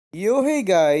Yo, hey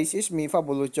guys, it's me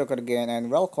Fabulous Joker again, and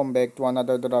welcome back to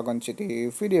another Dragon City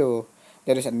video.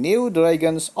 There is a new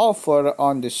dragons offer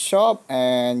on the shop,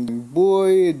 and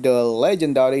boy, the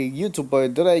legendary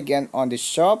YouTuber dragon on the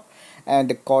shop, and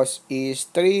the cost is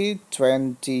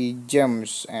 320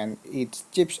 gems, and it's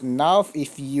cheap enough.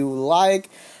 If you like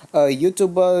a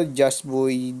YouTuber, just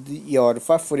buy your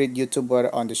favorite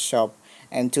YouTuber on the shop.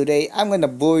 And today I'm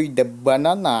gonna buy the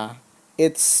banana.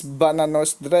 It's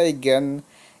Bananos Dragon.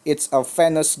 It's a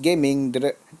famous gaming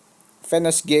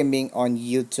on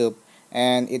YouTube,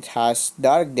 and it has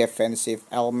dark defensive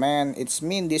element. It's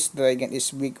mean this dragon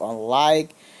is weak on light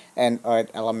and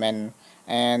earth element,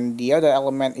 and the other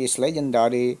element is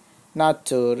legendary,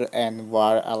 nature and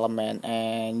war element,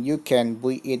 and you can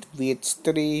buy it with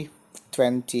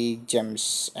 320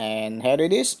 gems. And here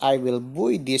it is. I will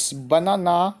buy this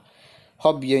banana.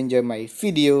 Hope you enjoy my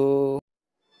video.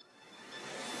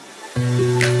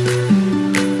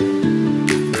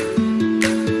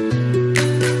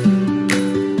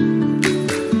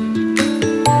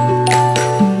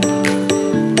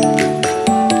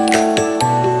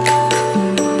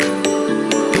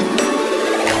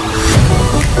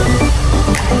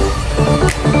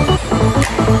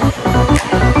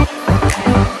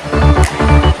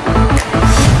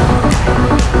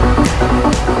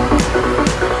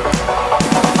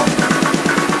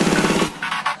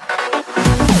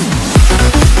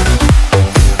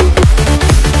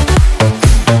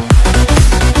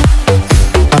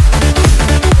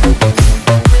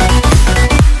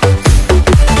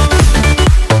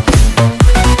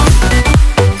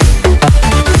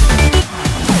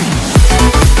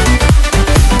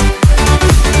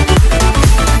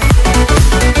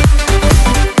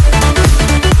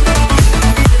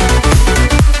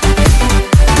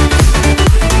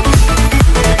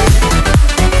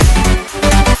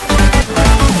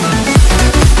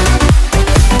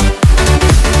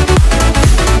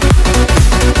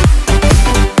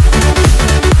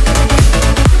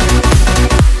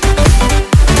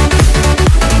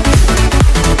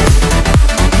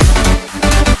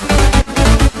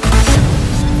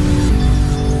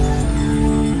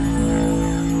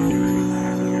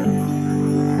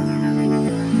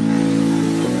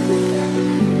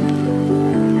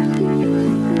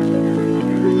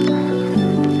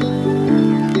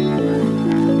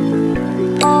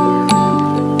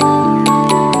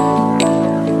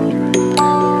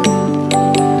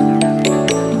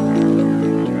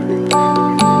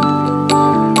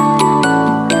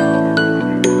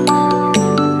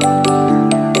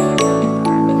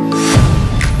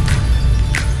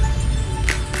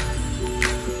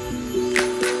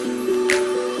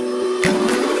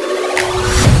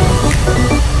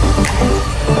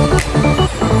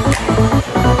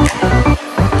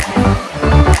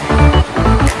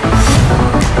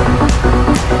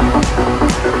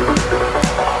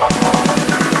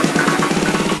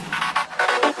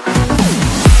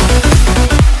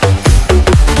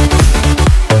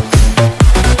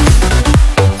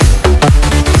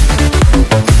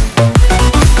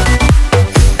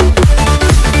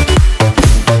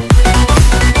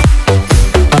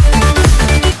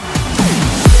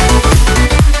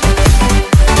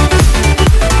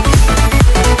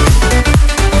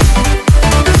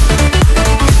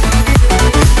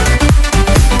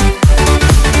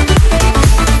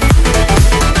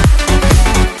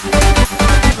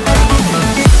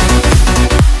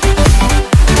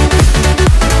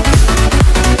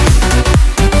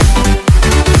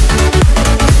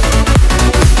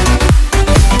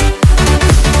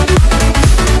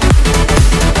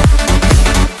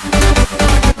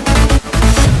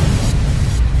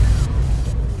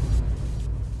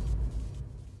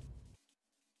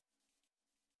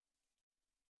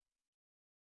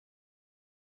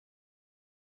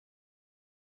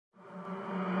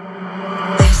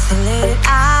 Isolated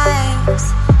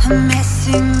eyes, a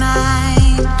missing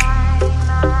mind.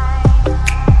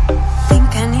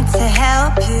 Think I need to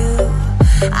help you.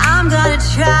 I'm gonna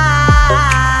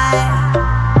try.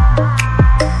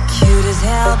 Cute as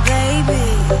hell,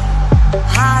 baby.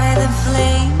 Hotter than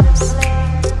flames.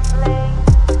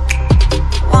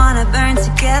 Wanna burn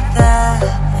together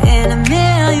in a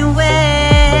million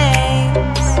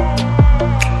ways.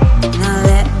 Now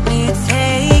let me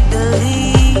take the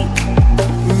lead.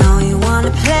 Know you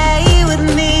wanna play with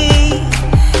me.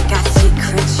 Got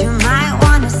secrets you might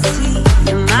wanna see.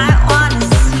 You might wanna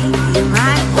see. You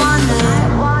might wanna.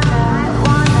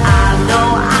 I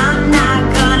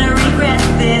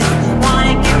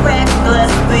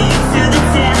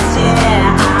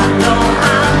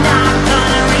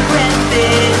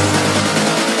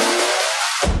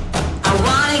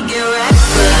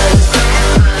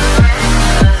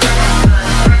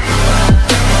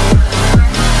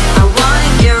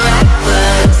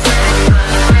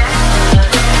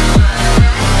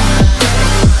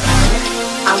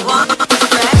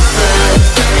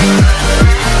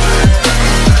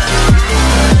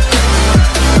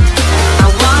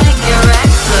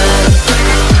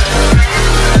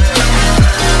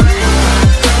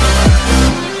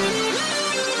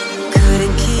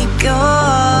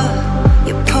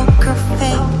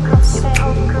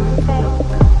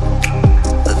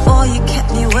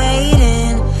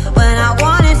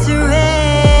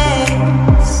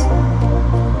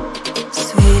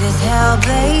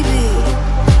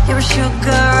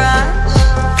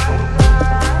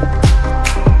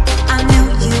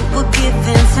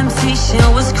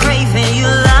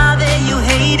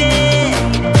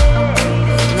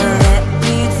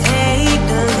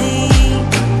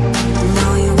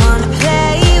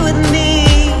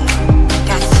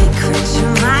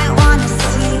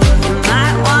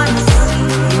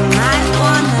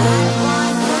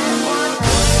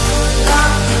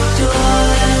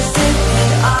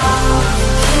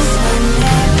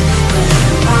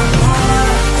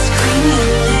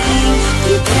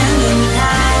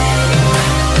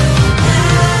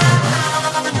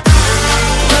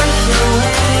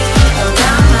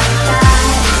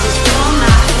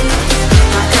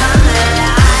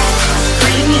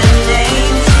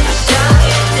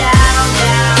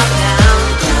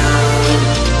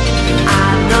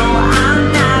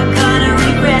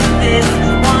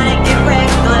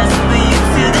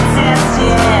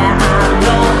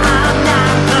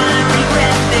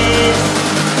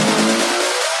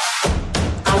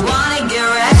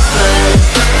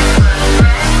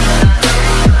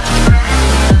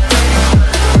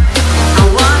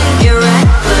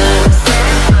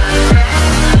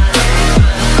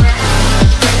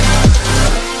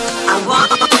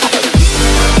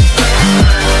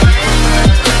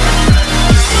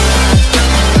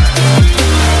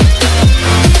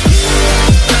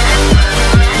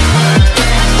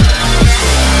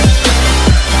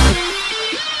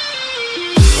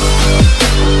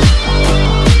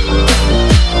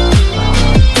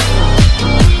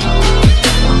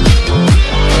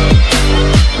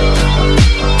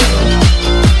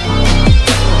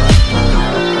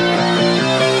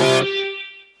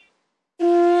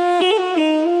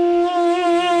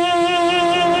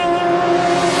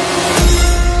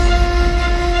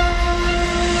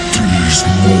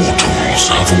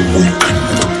awaken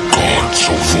the gods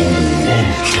of old.